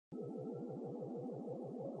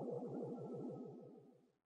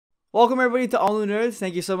Welcome everybody to All New Nerds.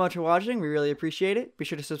 Thank you so much for watching. We really appreciate it. Be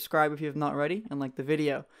sure to subscribe if you have not already and like the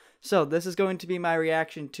video. So this is going to be my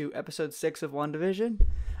reaction to episode 6 of WandaVision.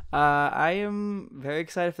 I am very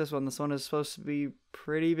excited for this one. This one is supposed to be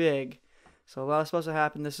pretty big. So a lot is supposed to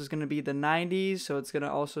happen. This is going to be the 90s, so it's going to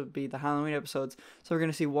also be the Halloween episodes. So we're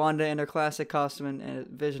going to see Wanda in her classic costume and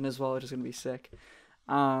Vision as well, which is going to be sick.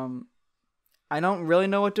 I don't really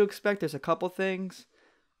know what to expect. There's a couple things.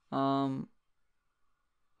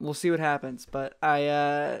 We'll see what happens, but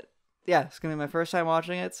yeah, it's gonna be my first time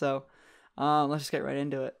watching it, so let's just get right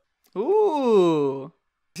into it. Ooh,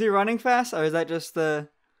 is he running fast, or is that just the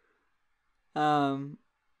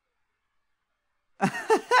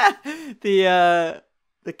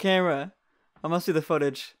the camera? That must be the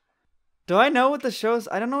footage. Do I know what the show is?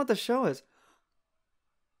 I don't know what the show is.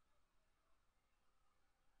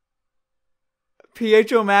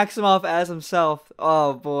 Pietro Maximoff as himself.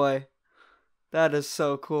 Oh boy. That is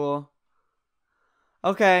so cool.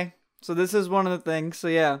 Okay, so this is one of the things, so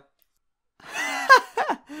yeah.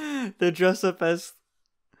 They dress up as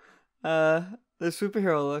the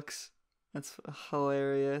superhero looks. That's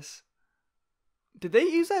hilarious. Did they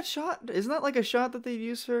use that shot? Isn't that like a shot that they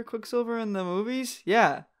used for Quicksilver in the movies?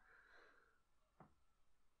 Yeah.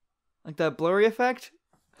 Like that blurry effect?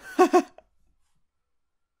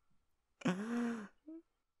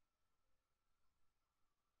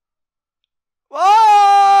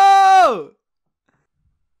 Whoa!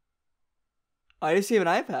 I just see an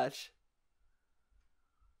eye patch.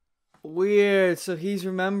 Weird. So he's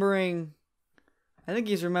remembering. I think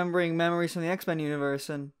he's remembering memories from the X-Men universe.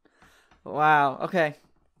 And wow. Okay.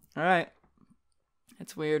 All right.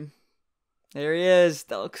 It's weird. There he is.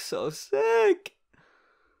 That looks so sick.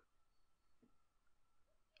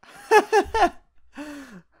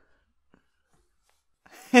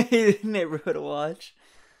 Neighborhood watch.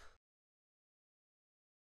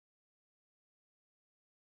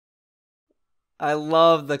 I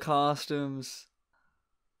love the costumes.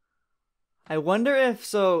 I wonder if,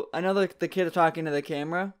 so, I know the kid is talking to the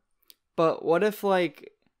camera, but what if,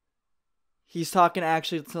 like, he's talking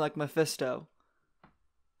actually to, like, Mephisto?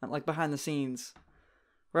 Like, behind the scenes.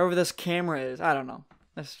 Wherever this camera is. I don't know.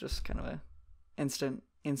 That's just kind of a instant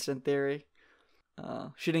theory.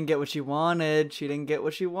 She didn't get what she wanted. She didn't get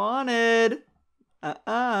what she wanted.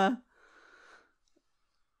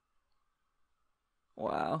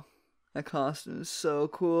 Wow. That costume is so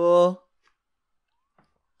cool.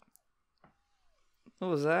 What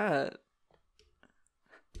was that?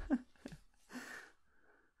 What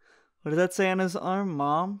did that say on his arm?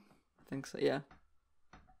 Mom? I think so, yeah.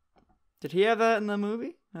 Did he have that in the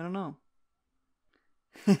movie? I don't know.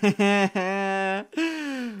 Woo!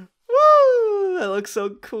 That looks so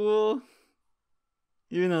cool.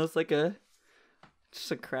 Even though it's like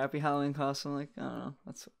just a crappy Halloween costume, like, I don't know.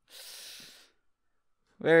 That's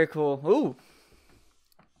very cool. Ooh.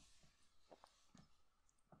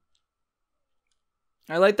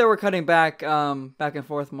 I like that we're cutting back back and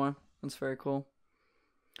forth more. That's very cool.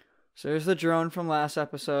 So there's the drone from last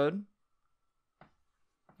episode.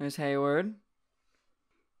 There's Hayward.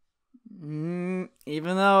 Even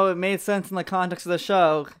though it made sense in the context of the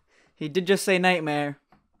show, he did just say Nightmare,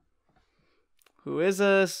 who is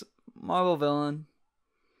a Marvel villain,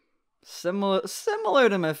 similar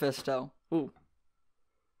to Mephisto. Ooh.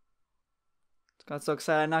 Got so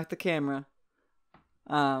excited I knocked the camera.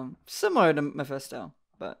 Similar to Mephisto,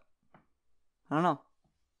 but I don't know.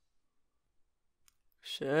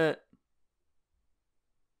 Shit.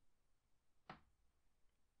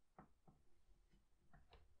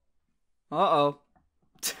 Uh-oh.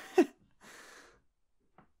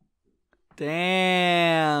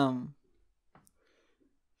 Damn.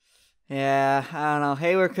 Yeah, I don't know.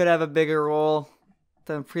 Hayward could have a bigger role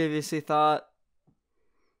than previously thought.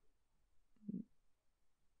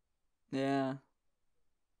 Yeah.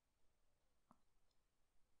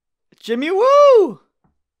 Jimmy Woo!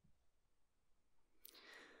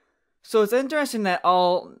 So it's interesting that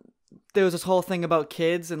there was this whole thing about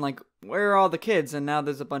kids and like, where are all the kids? And now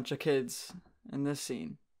there's a bunch of kids in this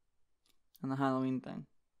scene. In the Halloween thing.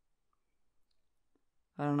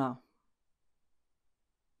 I don't know.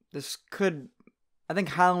 I think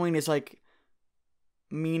Halloween is like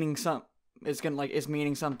meaning is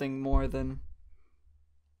meaning something more than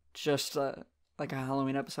just like a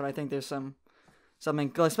Halloween episode. I think there's something,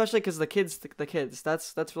 especially because the kids.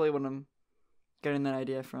 That's really what I'm getting that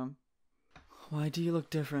idea from. Why do you look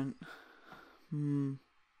different?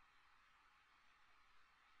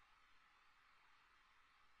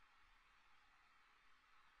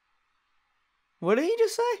 What did he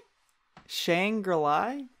just say?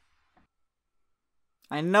 Shangri-La?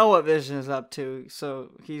 I know what Vision is up to,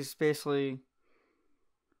 so he's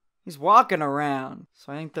walking around.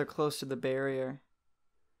 So I think they're close to the barrier.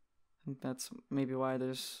 I think that's maybe why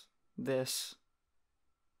there's this.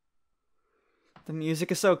 The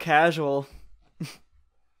music is so casual.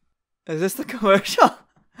 Is this the commercial?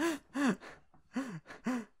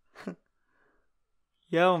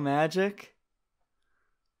 Yo, magic.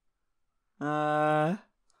 I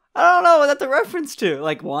don't know what that's a reference to.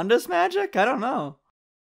 Like Wanda's magic? I don't know.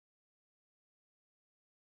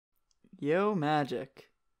 Yo, magic.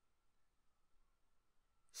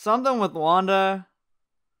 Something with Wanda.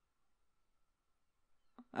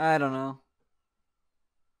 I don't know.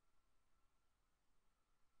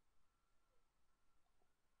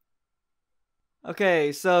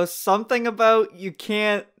 Okay, so something about you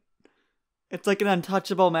can't. It's like an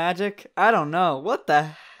untouchable magic. I don't know. What the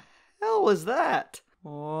hell was that?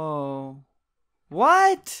 Whoa.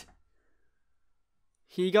 What?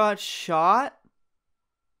 He got shot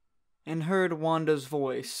and heard Wanda's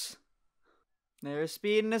voice. There's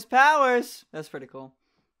speed in his powers. That's pretty cool.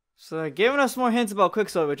 So they're giving us more hints about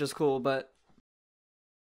Quicksilver, which is cool, but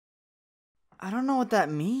I don't know what that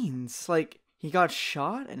means. Like, he got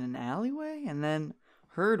shot in an alleyway and then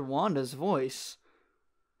heard Wanda's voice.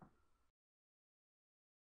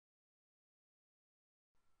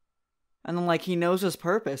 And then, like, he knows his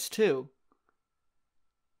purpose, too.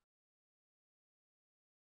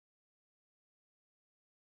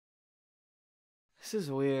 This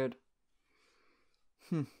is weird.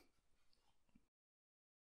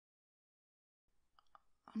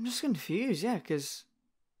 I'm just confused, yeah, because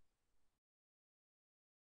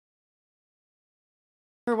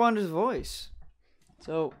heard Wanda's voice.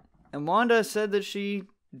 So, and Wanda said that she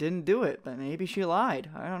didn't do it, but maybe she lied.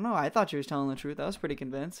 I don't know. I thought she was telling the truth. I was pretty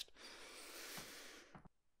convinced.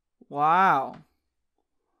 Wow.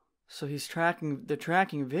 So they're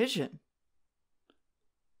tracking Vision.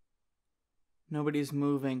 Nobody's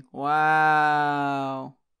moving.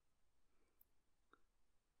 Wow.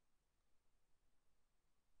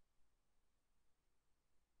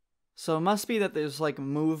 So it must be that there's like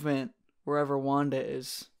movement wherever Wanda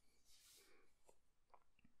is.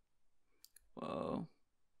 Whoa.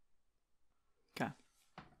 Okay.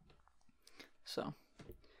 So,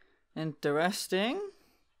 interesting.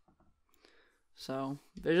 So,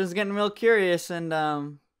 Vision's getting real curious, and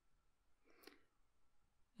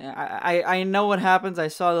yeah, I know what happens. I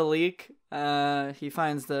saw the leak. He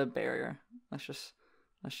finds the barrier. Let's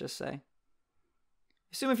just say.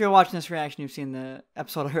 Assume if you're watching this reaction, you've seen the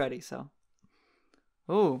episode already. So,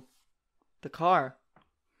 ooh, the car.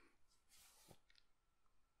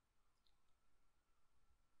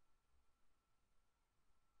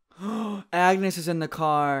 Agnes is in the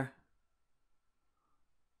car.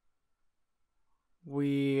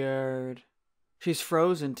 Weird. She's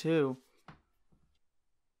frozen too.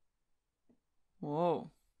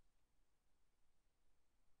 Whoa.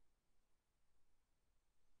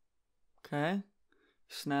 Okay.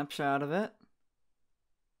 Snapshot of it.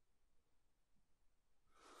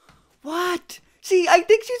 What? See, I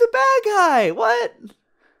think she's a bad guy. What?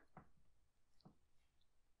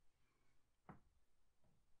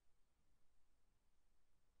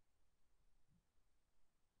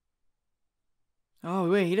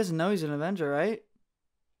 Oh, wait, he doesn't know he's an Avenger, right?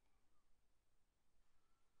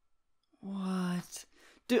 What?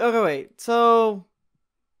 Dude, okay, wait. So,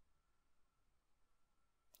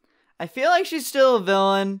 I feel like she's still a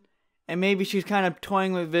villain, and maybe she's kind of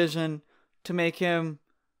toying with Vision to make him,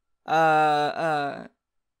 kind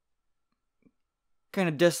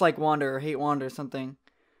of dislike Wanda or hate Wanda or something.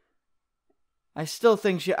 I still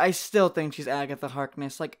think she's Agatha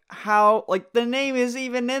Harkness. Like, how, like, the name is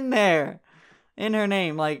even in there. In her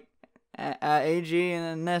name, like, AG and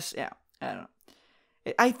then this, yeah, I don't know.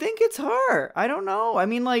 I think it's her. I don't know. I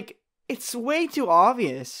mean, like, it's way too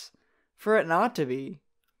obvious for it not to be.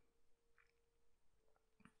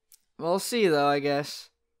 We'll see, though, I guess.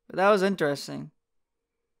 But that was interesting.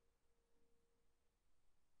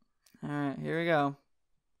 Alright, here we go.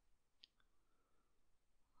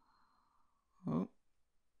 Oh.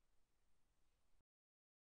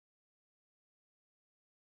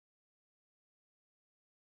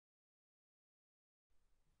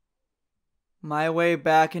 My way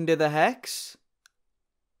back into the Hex?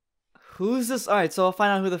 Who's this? Alright, so I'll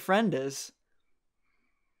find out who the friend is.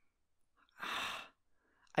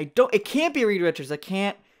 It can't be Reed Richards. It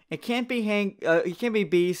can't be Hank, it can't be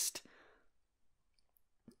Beast.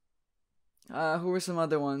 Who are some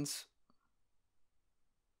other ones?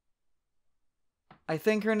 I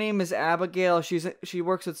think her name is Abigail. She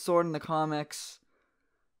works with Sword in the comics.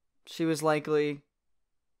 She was likely.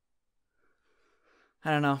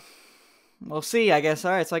 I don't know. We'll see, I guess.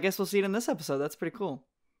 Alright, so I guess we'll see it in this episode. That's pretty cool.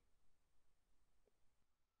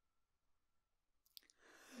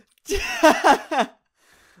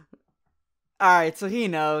 Alright, so he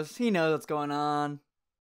knows. He knows what's going on.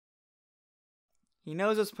 He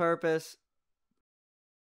knows his purpose.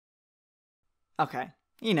 Okay,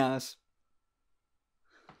 he knows.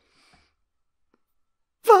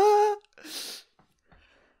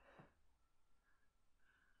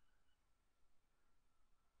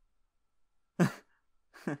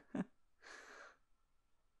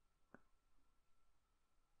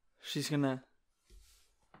 She's gonna...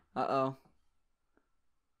 Uh-oh.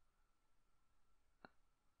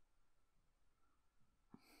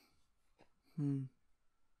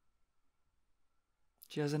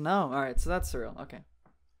 She doesn't know. Alright, so that's surreal. Okay.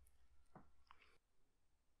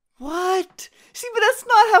 What? See, but that's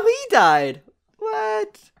not how he died.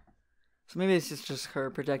 What? So maybe it's just her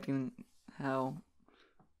projecting how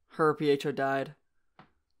her Pietro died.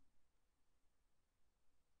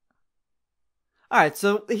 Alright,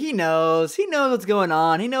 so he knows. He knows what's going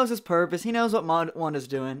on. He knows his purpose. He knows what Wanda's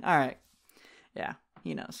doing. Alright. Yeah,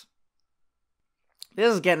 he knows.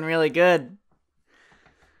 This is getting really good.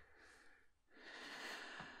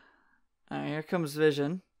 Alright, here comes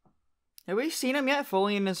Vision. Have we seen him yet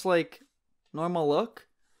fully in his, like, normal look?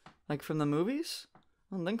 Like, from the movies?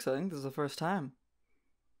 I don't think so. I think this is the first time.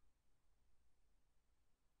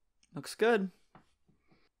 Looks good.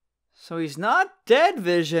 So he's not dead,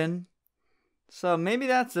 Vision. So maybe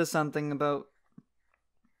that says something about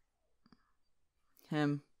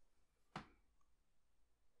him.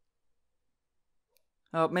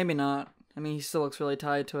 Oh, maybe not. I mean, he still looks really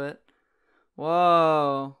tied to it.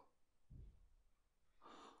 Whoa.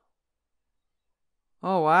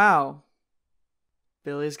 Oh, wow.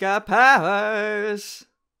 Billy's got powers.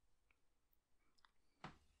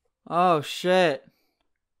 Oh, shit.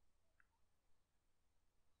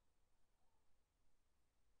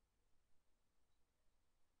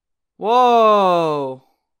 Whoa.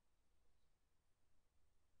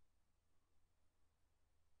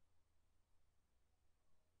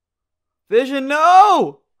 Vision,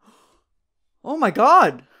 no! Oh my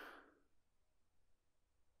god.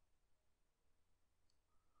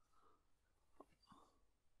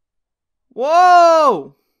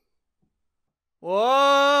 Whoa!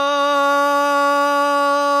 Whoa!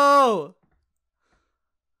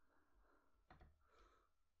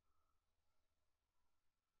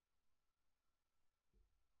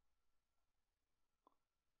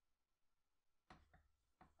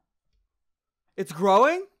 It's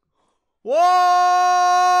growing? Whoa!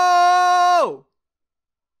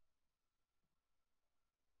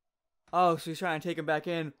 Oh, so he's trying to take him back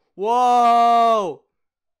in. Whoa!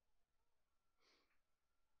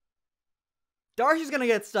 Darcy's gonna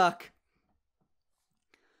get stuck.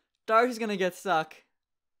 Darcy's gonna get stuck.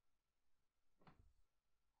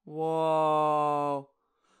 Whoa.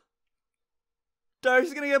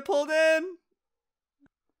 Darcy's gonna get pulled in.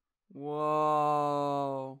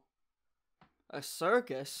 Whoa. A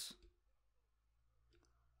circus?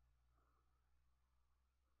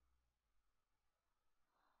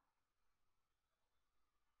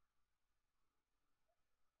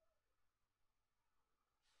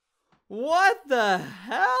 What the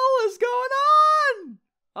hell is going on?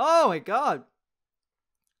 Oh my god.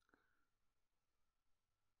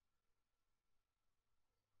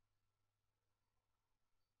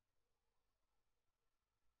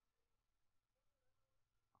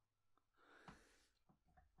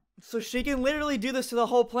 So she can literally do this to the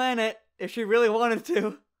whole planet if she really wanted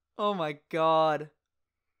to. Oh my god.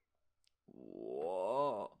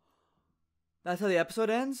 Whoa. That's how the episode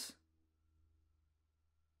ends?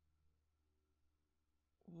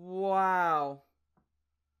 Wow.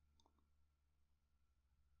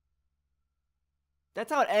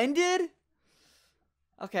 That's how it ended?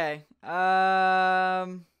 Okay.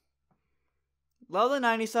 Love the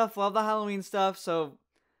 90s stuff, love the Halloween stuff, so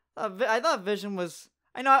I thought Vision was...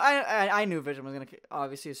 I knew Vision was gonna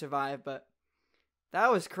obviously survive, but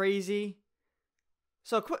that was crazy.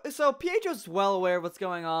 So Pietro's well aware of what's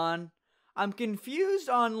going on. I'm confused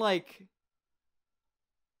on, like...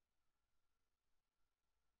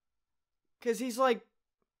 Because he's like...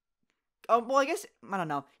 well, I guess... I don't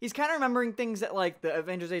know. He's kind of remembering things that, like, the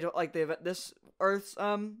Avengers Age... Like, this Earth's,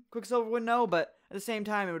 Quicksilver would know, but at the same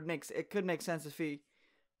time, it could make sense if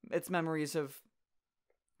it's memories of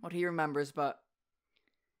what he remembers, but...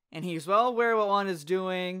 And he's well aware of what Wanda's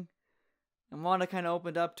doing. And Wanda kind of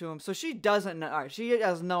opened up to him. So she doesn't know. Alright, she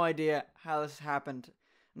has no idea how this happened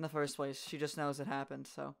in the first place. She just knows it happened,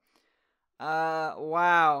 so.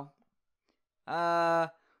 Wow.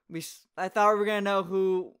 I thought we were gonna know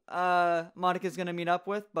who Monica's gonna meet up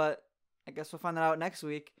with, but I guess we'll find that out next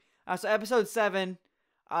week. So episode 7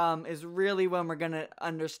 is really when we're gonna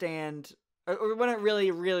understand, or when it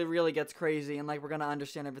really gets crazy and like we're gonna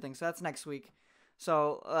understand everything. So that's next week.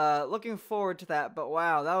 So looking forward to that. But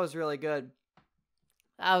wow, that was really good.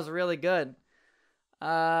 That was really good.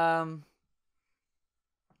 Yeah.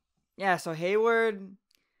 So Hayward's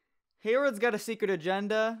got a secret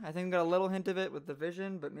agenda. I think we got a little hint of it with the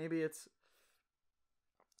vision, but maybe it's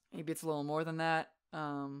a little more than that.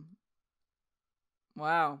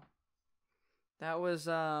 Wow. That was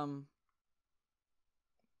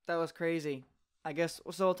crazy. I guess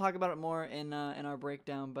so. We'll talk about it more in our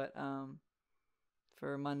breakdown, but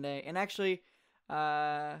for Monday, and actually,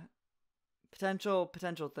 potential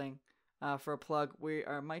thing, for a plug. We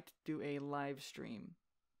might do a live stream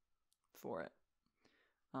for it,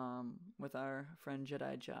 with our friend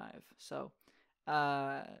Jedi Jive. So,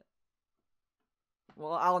 well,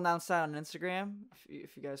 I'll announce that on Instagram.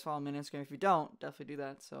 If you guys follow me on Instagram, if you don't, definitely do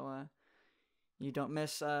that. So, you don't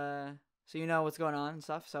miss, so you know what's going on and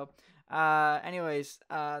stuff. So, anyways,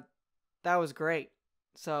 that was great.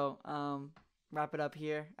 So, wrap it up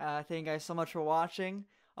here. Thank you guys so much for watching.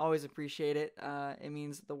 Always appreciate it. It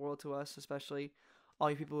means the world to us, especially all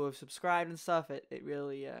you people who have subscribed and stuff. It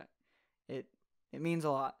really, it means a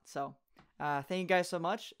lot. So, thank you guys so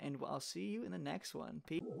much, and I'll see you in the next one.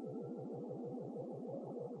 Peace.